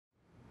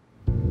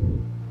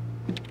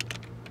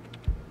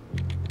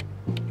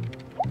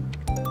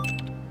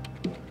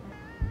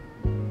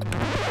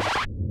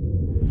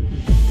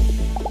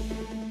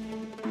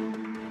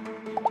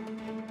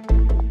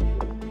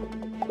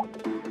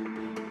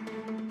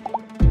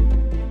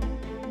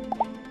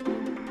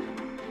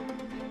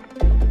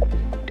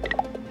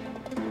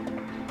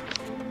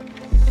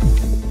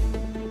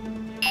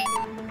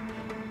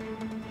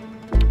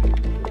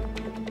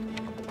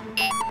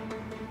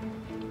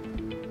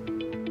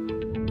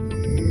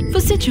For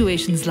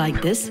situations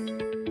like this,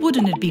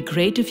 wouldn't it be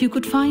great if you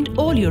could find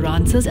all your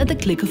answers at the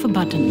click of a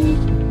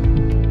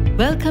button?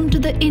 Welcome to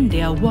the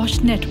India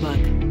WSH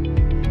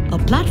Network,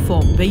 a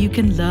platform where you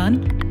can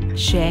learn,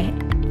 share,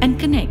 and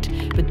connect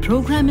with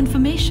program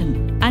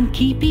information and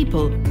key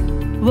people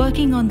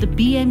working on the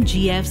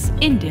BMGF's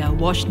India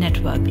WSH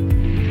Network.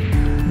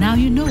 Now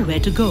you know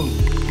where to go.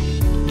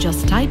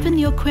 Just type in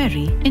your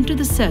query into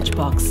the search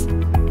box.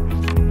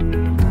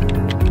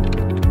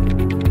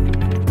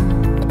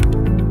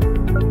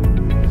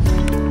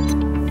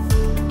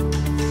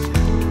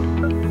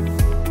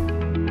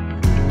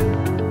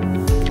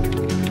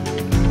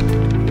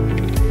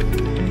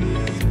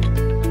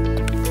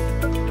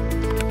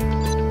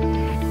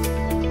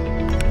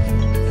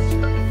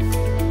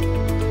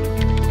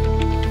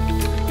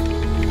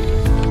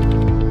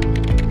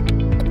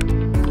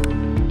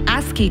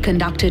 He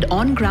conducted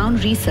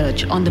on-ground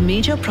research on the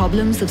major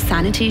problems of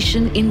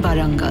sanitation in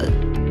Warangal.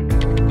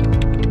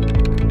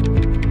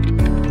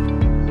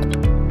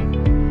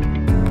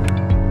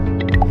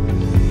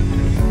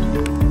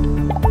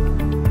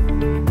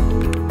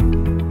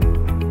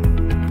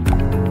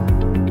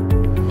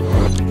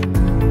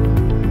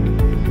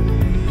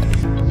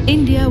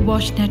 India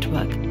WSH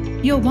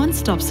Network, your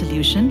one-stop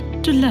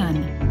solution to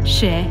learn,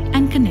 share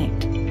and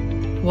connect.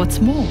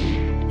 What's more,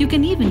 you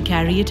can even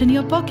carry it in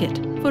your pocket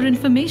for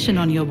information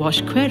on your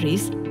WSH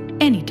queries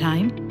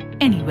anytime,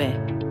 anywhere.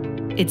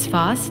 It's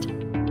fast,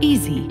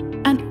 easy,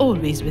 and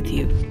always with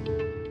you.